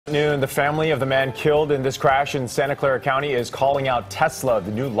The family of the man killed in this crash in Santa Clara County is calling out Tesla,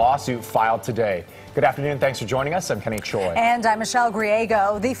 the new lawsuit filed today. Good afternoon. Thanks for joining us. I'm Kenny Choi. And I'm Michelle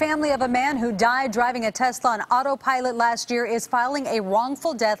Griego. The family of a man who died driving a Tesla on autopilot last year is filing a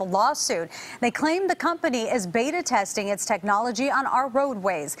wrongful death lawsuit. They claim the company is beta testing its technology on our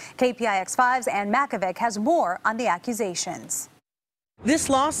roadways. KPIX 5's Ann Makovic has more on the accusations. This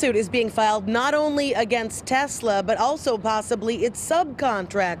lawsuit is being filed not only against Tesla, but also possibly its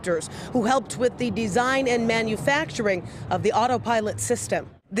subcontractors who helped with the design and manufacturing of the autopilot system.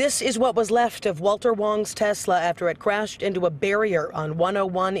 This is what was left of Walter Wong's Tesla after it crashed into a barrier on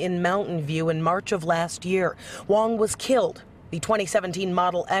 101 in Mountain View in March of last year. Wong was killed. The 2017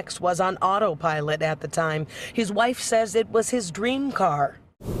 Model X was on autopilot at the time. His wife says it was his dream car.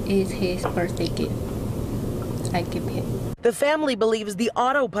 It's his birthday gift. I give him. The family believes the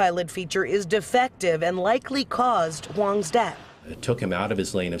autopilot feature is defective and likely caused Wong's death. It took him out of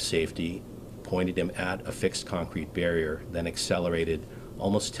his lane of safety, pointed him at a fixed concrete barrier, then accelerated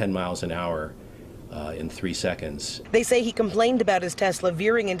almost 10 miles an hour in 3 seconds. They say he complained about his Tesla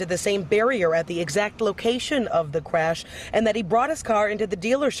veering into the same barrier at the exact location of the crash, and that he brought his car into the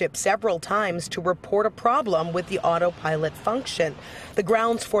dealership several times to report a problem with the autopilot function. The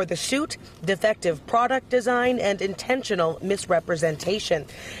grounds for the suit: defective product design and intentional misrepresentation.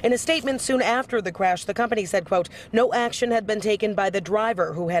 In a statement soon after the crash, the company said, quote, "No action had been taken by the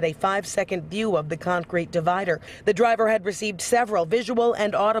driver, who had a 5-second view of the concrete divider. The driver had received several visual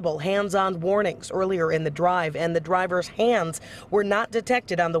and audible hands-on warnings earlier in the drive, and the driver's hands were not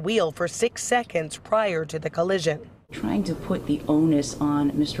detected on the wheel for 6 seconds prior to the collision." Trying to put the onus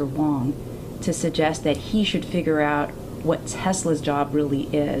on Mr. Wong to suggest that he should figure out what Tesla's job really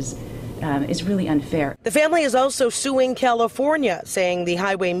is really unfair. The family is also suing California, saying the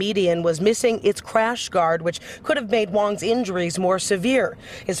highway median was missing its crash guard, which could have made Wong's injuries more severe.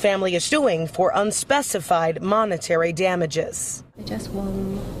 His family is suing for unspecified monetary damages. I just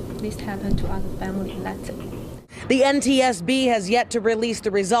want this to happen to other family. That's it. The NTSB has yet to release the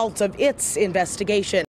results of its investigation.